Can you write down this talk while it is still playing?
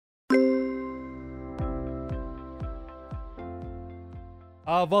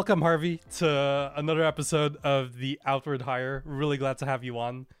Welcome, Harvey, to another episode of the Outward Hire. Really glad to have you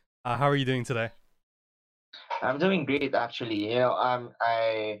on. How are you doing today? I'm doing great actually. It's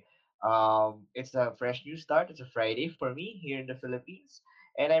a fresh new start. It's a Friday for me here in the Philippines,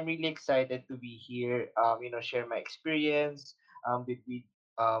 and I'm really excited to be here. Share my experience. Be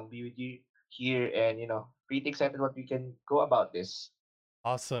with you here, and pretty excited what we can go about this.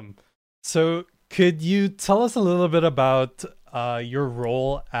 Awesome. So, could you tell us a little bit about your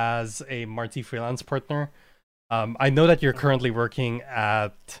role as a Marti freelance partner? I know that you're Mhm. currently working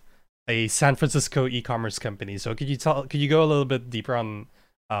at a San Francisco e-commerce company. So, could you go a little bit deeper on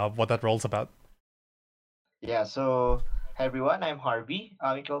what that role's about? Yeah. So, hi everyone. I'm Harvey.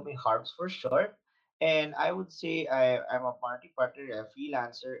 You call me Harbs for short. And I would say I'm a party partner, a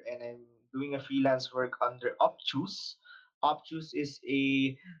freelancer, and I'm doing a freelance work under UpChoose. UpChoose is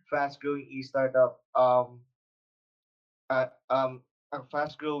a fast-growing startup, uh, um, a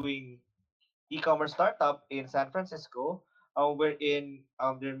fast-growing e-commerce startup in San Francisco, wherein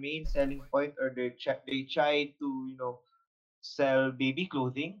their main selling point or they try to sell baby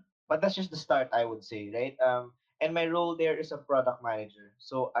clothing, but that's just the start, I would say, right? And my role there is a product manager.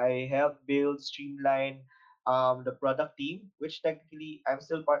 So I help build, streamline the product team, which technically I'm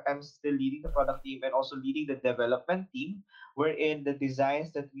still leading the product team and also leading the development team, wherein the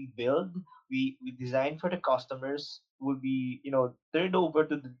designs that we build, we design for the customers will be turned over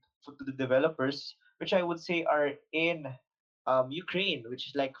to the developers, which I would say are in Ukraine, which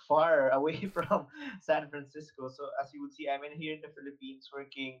is like far away from San Francisco. So as you would see, I'm in here in the Philippines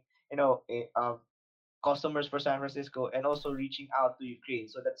working, customers for San Francisco and also reaching out to Ukraine.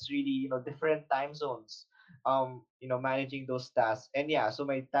 So that's really, different time zones, managing those tasks. And yeah, so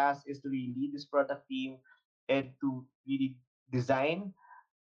my task is to really lead this product team and to really design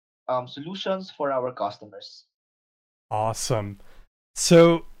solutions for our customers. Awesome.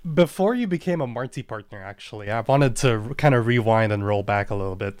 So, before you became a Marti partner, actually, I wanted to kind of rewind and roll back a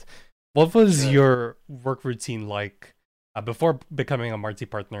little bit. What was Sure. your work routine like before becoming a Marti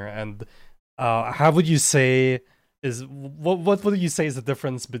partner, and how would you say what would you say is the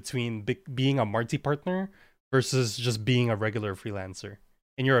difference between being a Marti partner versus just being a regular freelancer,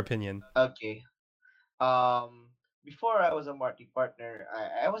 in your opinion? Okay. Um, Before I was a marketing partner,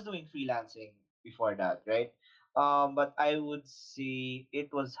 I was doing freelancing before that, right? But I would say it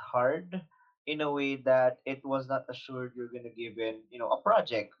was hard in a way that it was not assured you're gonna give in, a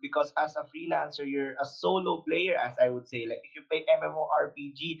project because as a freelancer, you're a solo player, as I would say. Like if you play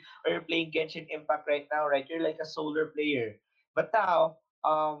MMORPG or you're playing Genshin Impact right now, right? You're like a solo player. But now,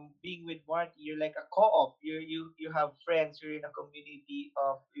 being with Marty, you're like a co-op. You have friends. You're in a community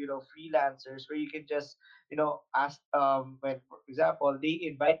of freelancers where you can just ask when for example they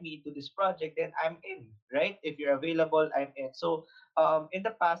invite me into this project, then I'm in, right? If you're available, I'm in. So in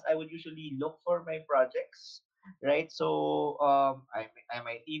the past I would usually look for my projects, right? So I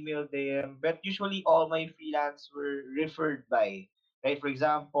might email them, but usually all my freelance were referred by, right? For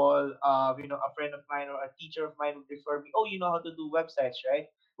example, a friend of mine or a teacher of mine would refer me, oh, you know how to do websites, right?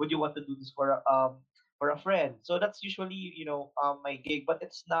 Would you want to do this for a friend? So that's usually my gig, but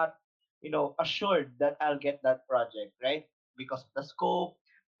it's not assured that I'll get that project, right? Because of the scope,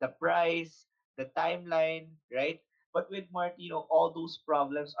 the price, the timeline, right? But with Marty, all those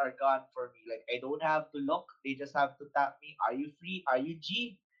problems are gone for me. Like I don't have to look; they just have to tap me. Are you free? Are you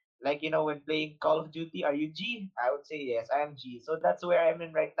G? Like when playing Call of Duty, are you G? I would say yes, I am G. So that's where I'm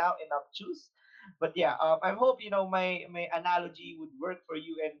in right now in UpChoose. But yeah, I hope my analogy would work for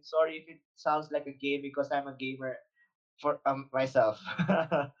you. And sorry if it sounds like a game because I'm a gamer for myself.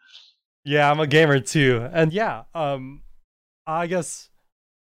 Yeah, I'm a gamer too, and yeah, I guess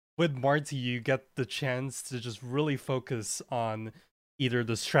with Marty, you get the chance to just really focus on either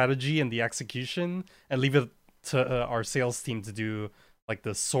the strategy and the execution, and leave it to our sales team to do like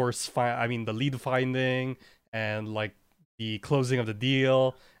the I mean, the lead finding and like the closing of the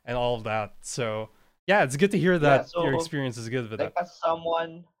deal and all of that. So yeah, it's good to hear Yeah, that your so experience is good with like that. as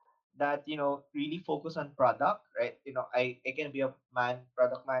someone that really focus on product, right? I can be a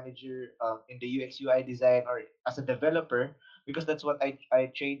product manager in the UX UI design or as a developer because that's what I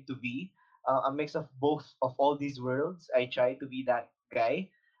trained to be. A mix of both of all these worlds. I try to be that guy.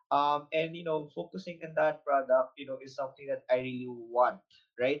 And focusing on that product, is something that I really want,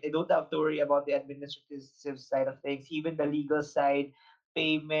 right? I don't have to worry about the administrative side of things, even the legal side,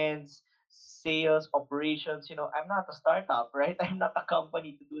 payments, sales, operations. I'm not a startup, right? I'm not a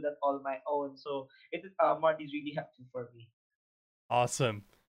company to do that all my own. So Marty's really helpful for me. Awesome.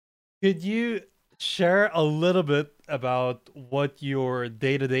 Could you share a little bit about what your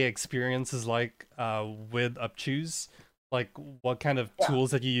day-to-day experience is like with UpChoose? Like what kind of Yeah.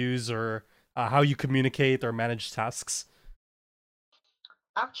 tools that you use, or how you communicate or manage tasks?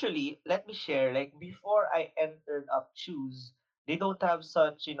 Actually, let me share. Like before I entered UpChoose, they don't have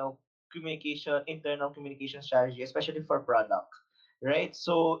such, internal communication strategy, especially for product, right?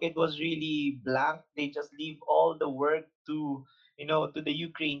 So it was really blank. They just leave all the work to, to the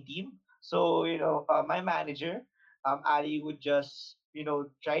Ukraine team. So my manager, Ali, would just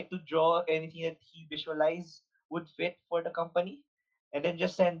try to draw anything that he visualized would fit for the company, and then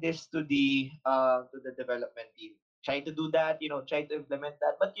just send this to the development team. Try to do that, try to implement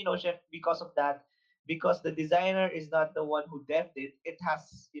that. But chef, because of that, because the designer is not the one who devved it, it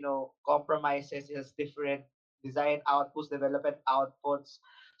has compromises. It has different design outputs, development outputs.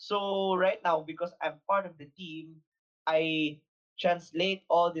 So right now, because I'm part of the team, I translate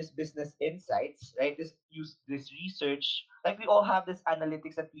all these business insights, right? This research. Like we all have this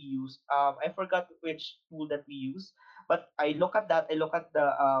analytics that we use. I forgot which tool that we use, but I look at that. I look at the,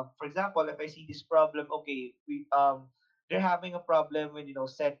 for example, if I see this problem, okay, they're having a problem with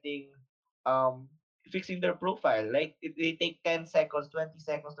setting, um, fixing their profile. Like they take 10 seconds, 20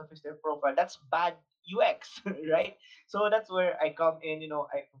 seconds to fix their profile. That's bad UX, right? So that's where I come in.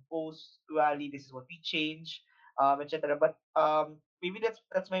 I propose to Ali, this is what we change, etc. But maybe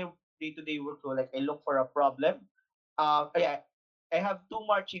that's my day-to-day workflow. Like I look for a problem. Yeah, I have two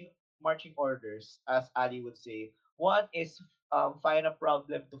marching orders, as Ali would say. One is find a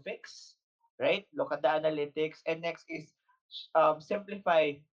problem to fix, right? Look at the analytics, and next is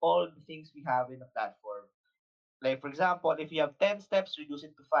simplify all the things we have in the platform. Like for example, if you have 10 steps, reduce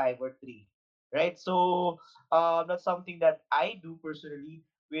it to five or three, right? So that's something that I do personally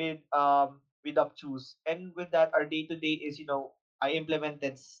with UpChoose, and with that, our day to day is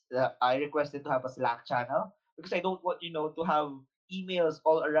I requested to have a Slack channel because I don't want to have emails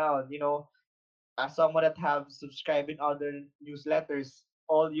all around. As someone that have subscribed in other newsletters,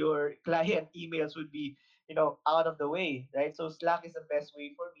 all your client emails would be, out of the way, right? So Slack is the best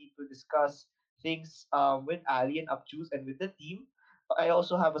way for me to discuss things with Ali and UpChoose and with the team. I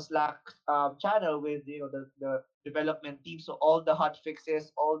also have a Slack channel with the development team, so all the hot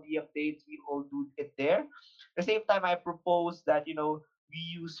fixes, all the updates, we all do it there. At the same time, I propose that we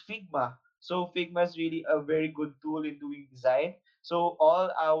use Figma. So Figma is really a very good tool in doing design, so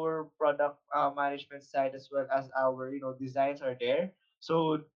all our product management side as well as our designs are there.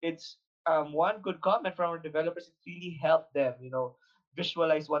 So it's one good comment from our developers. It really helped them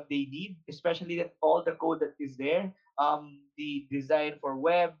visualize what they need, especially that all the code that is there. The design for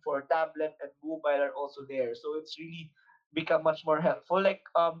web, for tablet, and mobile are also there. So it's really become much more helpful. Like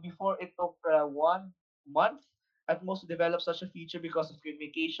before, it took 1 month at most to develop such a feature because of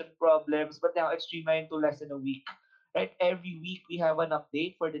communication problems, but now it's streamlined to less than a week, right? Every week we have an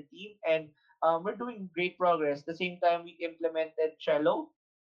update for the team, and we're doing great progress. At the same time, we implemented Trello,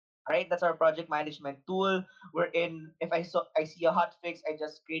 right? That's our project management tool. We're in. If I see a hot fix, I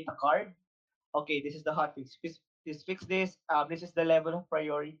just create a card. Okay, this is the hot fix. Just fix this. This is the level of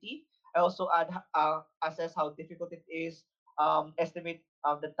priority. I also assess how difficult it is, estimate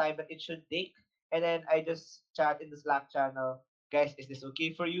the time that it should take, and then I just chat in the Slack channel. Guys, is this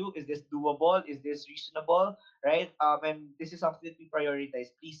okay for you? Is this doable? Is this reasonable? Right? And this is something that we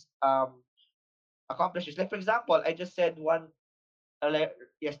prioritize. Please accomplish this. Like for example, I just said one like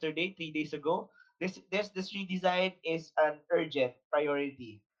yesterday, 3 days ago. This redesign is an urgent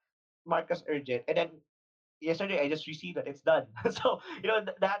priority. Mark as urgent, and then yesterday I just received it. It's done. So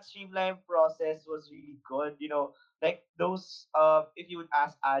that streamlined process was really good. Like those. If you would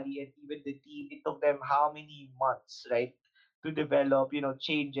ask Ali and even the team, it took them how many months, right, to develop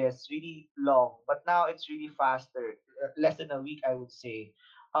changes. Really long, but now it's really faster. Less than a week, I would say.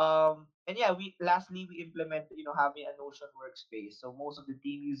 And yeah, we implemented having a Notion workspace. So most of the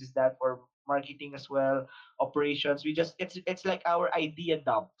team uses that for marketing as well, operations. It's like our idea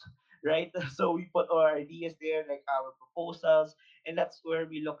dump, right? So we put our ideas there, like our proposals, and that's where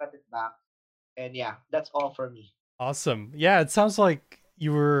we look at it back. And yeah, that's all for me. Awesome. Yeah, it sounds like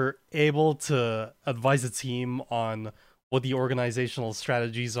you were able to advise the team on what the organizational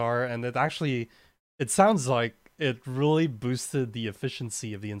strategies are, and it sounds like it really boosted the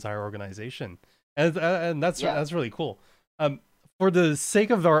efficiency of the entire organization, and Yeah. that's really cool. Um, for the sake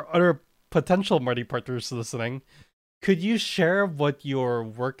of our other potential Marty partners listening, could you share what your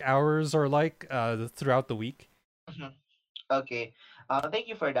work hours are like throughout the week? Mhm. Okay. Thank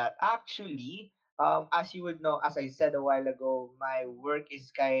you for that. Actually, as you would know, as I said a while ago, my work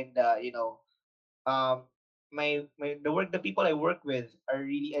is kind of, um, the people I work with are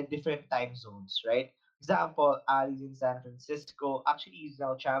really at different time zones, right? Example, Ali's in San Francisco. Actually, he's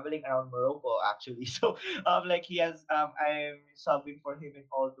now traveling around Morocco. Actually, so like he has I'm subbing for him in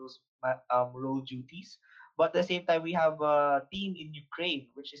all those role duties. But at the same time, we have a team in Ukraine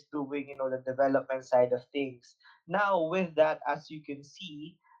which is doing the development side of things. Now with that, as you can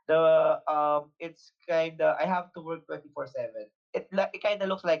see, the it's kind of I have to work 24/7. It kind of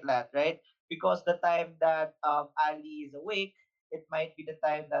looks like that, right? Because the time that Ali is awake, it might be the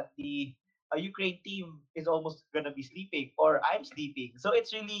time that the Ukraine team is almost gonna be sleeping or I'm sleeping. So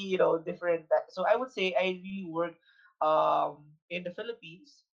it's really different. So I would say I really work in the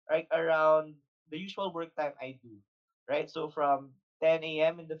Philippines right around the usual work time I do. Right, so from 10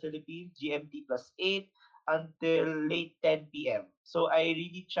 a.m. in the Philippines, GMT plus 8 until late 10 p.m. So I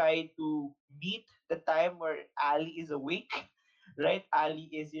really try to meet the time where Ali is awake. Right, Ali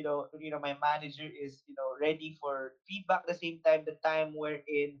is my manager is ready for feedback. At the same time, the time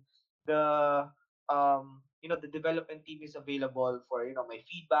wherein the the development team is available for my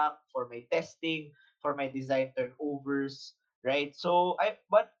feedback, for my testing, for my design turnovers, right? So I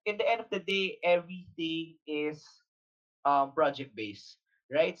but in the end of the day, everything is project based,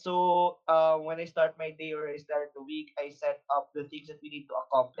 right? So when I start my day or I start the week, I set up the things that we need to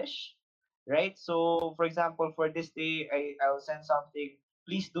accomplish, right? So for example, for this day, I'll send something.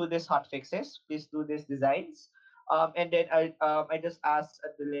 Please do this hot fixes. Please do this designs. And then I just ask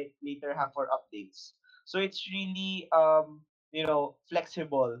at the later half for updates. So it's really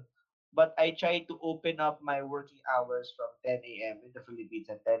flexible. But I try to open up my working hours from 10 a.m. in the Philippines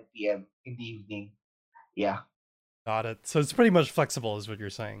and 10 p.m. in the evening. Yeah. Got it. So it's pretty much flexible, is what you're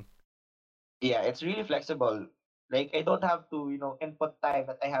saying. Yeah, it's really flexible. Like I don't have to, input time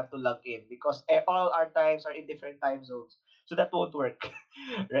that I have to log in because all our times are in different time zones. So that won't work.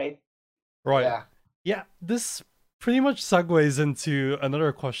 Right? Right. Yeah. Yeah, this pretty much segues into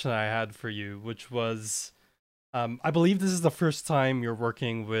another question I had for you, which was I believe this is the first time you're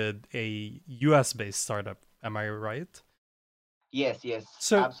working with a US based startup. Am I right? Yes, yes,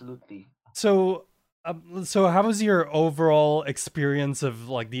 So, absolutely. so, so how was your overall experience of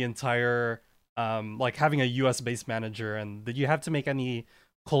like the entire, like having a US based manager, and did you have to make any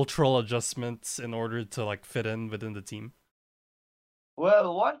cultural adjustments in order to like fit in within the team?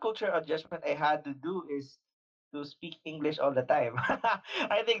 Well, one culture adjustment I had to do is to speak English all the time.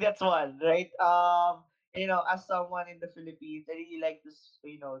 I think that's one, right? As someone in the Philippines, I really like to,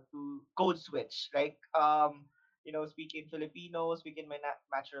 to code switch, like, speak in Filipino, speak in my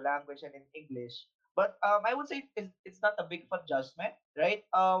natural language and in English. But I would say it's not a big of adjustment, right?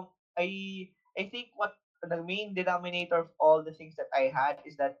 I think what the main denominator of all the things that I had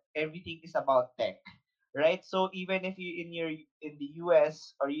is that everything is about tech, right? So even if you in the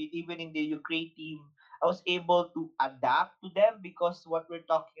US or even in the Ukraine team, I was able to adapt to them because what we're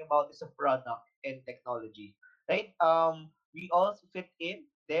talking about is a product and technology, right? We all fit in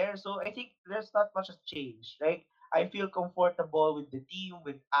there, so I think there's not much of change, right? I feel comfortable with the team,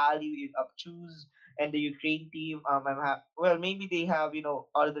 with Ali, with UpChoose, and the Ukraine team. Well, maybe they have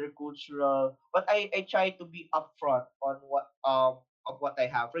other cultural, but I try to be upfront on what of what I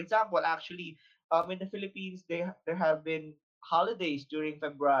have. For example, actually, in the Philippines, there have been holidays during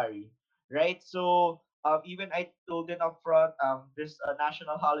February, right? So even I told them upfront, there's a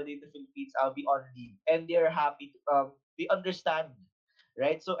national holiday in the Philippines. I'll be on leave, and they're happy to they understand,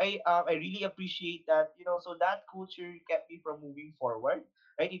 right? So I really appreciate that. So that culture kept me from moving forward,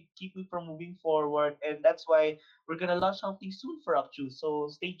 right? It keep me from moving forward, and that's why we're gonna launch something soon for UpChoose. So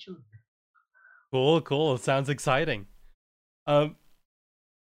stay tuned. Cool, cool. It sounds exciting. Um,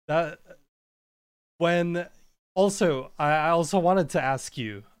 that when also I also wanted to ask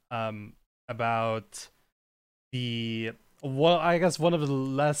you about the well, I guess one of the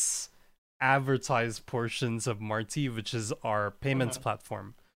less advertised portions of Marty, which is our payments Mm-hmm.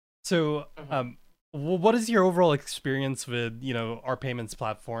 platform. So, Mm-hmm. what is your overall experience with our payments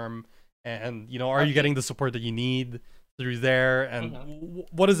platform, and are you getting Okay. the support that you need through there, and Mm-hmm.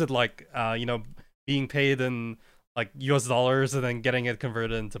 what is it like, being paid in like US dollars and then getting it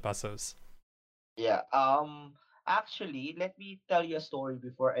converted into pesos? Yeah. Actually, let me tell you a story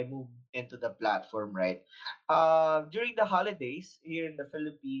before I move into the platform, right? During the holidays here in the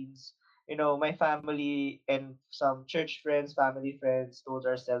Philippines, my family and some church friends, family friends told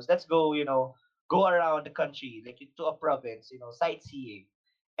ourselves, let's go, go around the country, like to a province, sightseeing.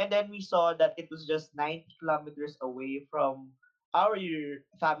 And then we saw that it was just 90 kilometers away from our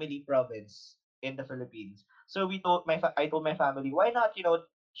family province in the Philippines. So I told my family, why not,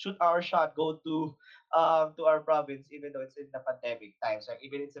 shoot our shot, go to our province, even though it's in the pandemic times, like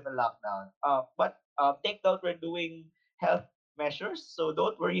even it's in a lockdown. But take note, we're doing health measures, so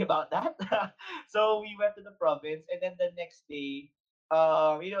don't worry about that. So we went to the province, and then the next day,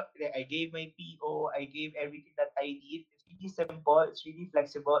 I gave my PO, I gave everything that I need. It's really simple, it's really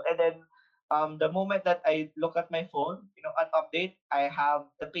flexible, and then the moment that I look at my phone, an update, I have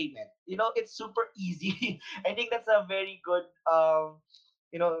the payment. It's super easy. I think that's a very good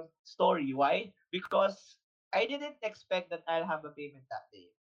story. Why? Because I didn't expect that I'll have a payment that day.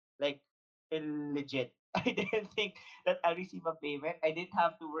 Like, legit. I didn't think that I'll receive a payment. I didn't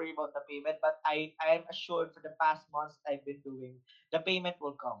have to worry about the payment, but I'm assured for the past months I've been doing, the payment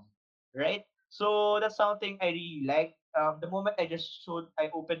will come. Right? So that's something I really like. The moment I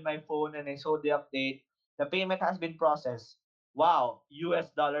opened my phone and I saw the update, the payment has been processed. Wow, US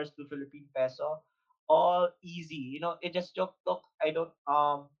dollars to Philippine peso, all easy. It just took I don't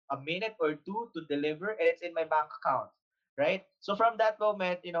a minute or two to deliver, and it's in my bank account. Right? So from that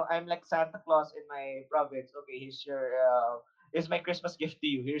moment, I'm like Santa Claus in my province. Okay, here's my Christmas gift to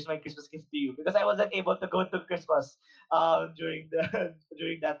you. Here's my Christmas gift to you, because I wasn't able to go to Christmas during the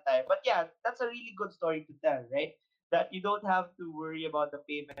during that time. But yeah, that's a really good story to tell, right? That you don't have to worry about the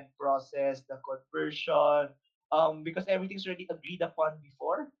payment process, the conversion, because everything's already agreed upon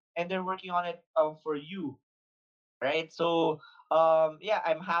before, and they're working on it for you, right? So yeah,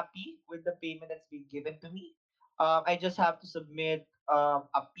 I'm happy with the payment that's been given to me. I just have to submit a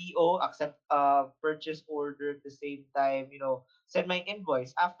PO, accept a purchase order at the same time, send my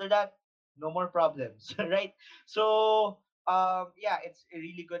invoice. After that, no more problems, right? So yeah, it's a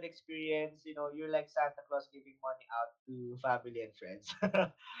really good experience. You're like Santa Claus giving money out to family and friends.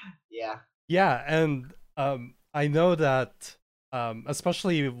 Yeah. Yeah, and I know that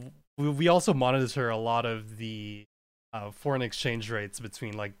especially we also monitor a lot of the foreign exchange rates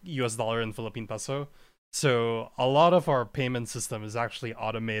between like US dollar and Philippine peso. So a lot of our payment system is actually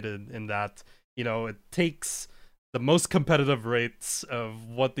automated in that, it takes the most competitive rates of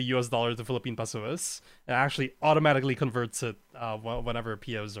what the US dollar to Philippine peso is and actually automatically converts it whenever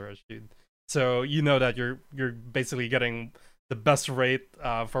POs are issued. So you know that you're basically getting the best rate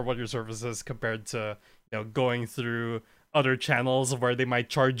for what your service is compared to going through other channels where they might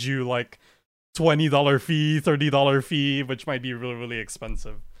charge you like $20 fee, $30 fee, which might be really really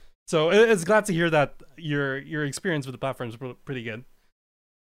expensive. So it's glad to hear that your experience with the platform is pretty good.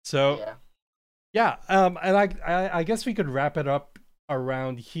 So Yeah. yeah, and I guess we could wrap it up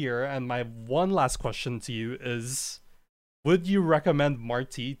around here. And my one last question to you is: would you recommend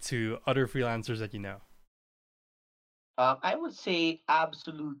Marty to other freelancers that you know? I would say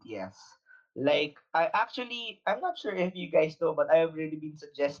absolute yes. Like, I'm not sure if you guys know, but I have really been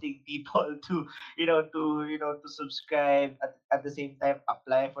suggesting people to subscribe at the same time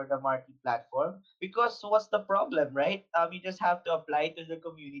apply for the Marty platform. Because what's the problem, right? You just have to apply to the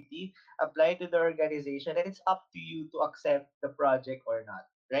community, apply to the organization, and it's up to you to accept the project or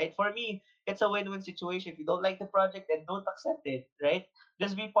not. Right? For me, it's a win-win situation. If you don't like the project, then don't accept it. Right?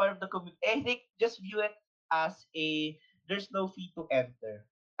 Just be part of the community. I think just view it as a there's no fee to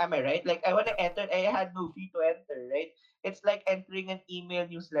enter. Am I right? Like, I when I Yeah. entered, I had no fee to enter, right? It's like entering an email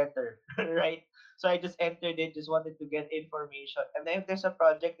newsletter, right? So I just entered it, just wanted to get information. And then if there's a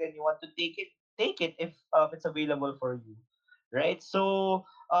project and you want to take it if it's available for you. Right? So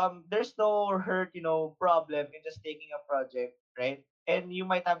there's no hurt, problem in just taking a project, right? And you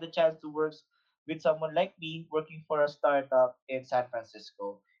might have the chance to work with someone like me working for a startup in San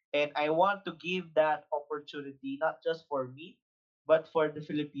Francisco, and I want to give that opportunity not just for me, but for the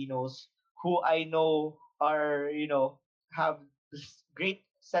Filipinos who I know are, have this great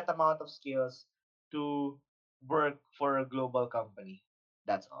set amount of skills to work for a global company.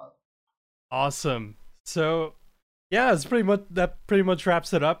 That's all. Awesome. So yeah, it's pretty much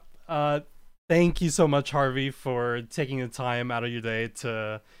wraps it up. Thank you so much, Harvey, for taking the time out of your day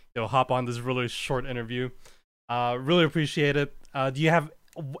to hop on this really short interview. Really appreciate it. Do you have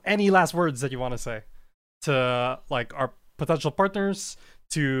any last words that you want to say to like our potential partners,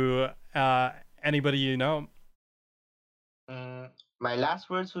 to anybody you know? Mm, my last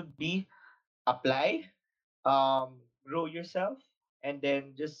words would be apply, grow yourself, and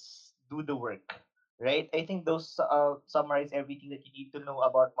then just do the work. Right? I think those summarize everything that you need to know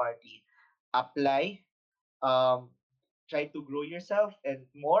about Marty. Apply, um, try to grow yourself and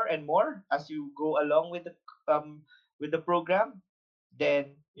more as you go along with the program.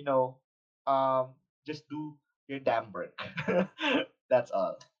 Then um, just do your damn work. That's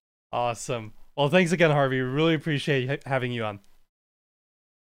all. Awesome. Well, thanks again, Harvey. Really appreciate having you on.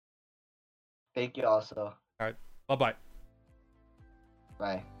 Thank you also. All right. Bye bye.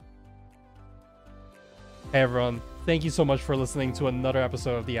 Bye. Hey everyone, thank you so much for listening to another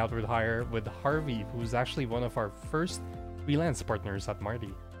episode of The Outward Hire with Harvey, who's actually one of our first freelance partners at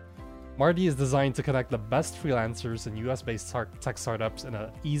Marty. Marty is designed to connect the best freelancers and US-based tech startups in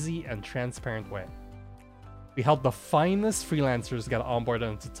an easy and transparent way. We help the finest freelancers get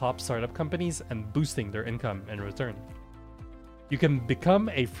onboarded into top startup companies and boosting their income in return. You can become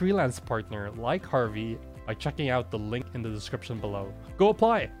a freelance partner like Harvey by checking out the link in the description below. Go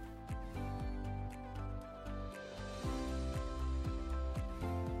apply!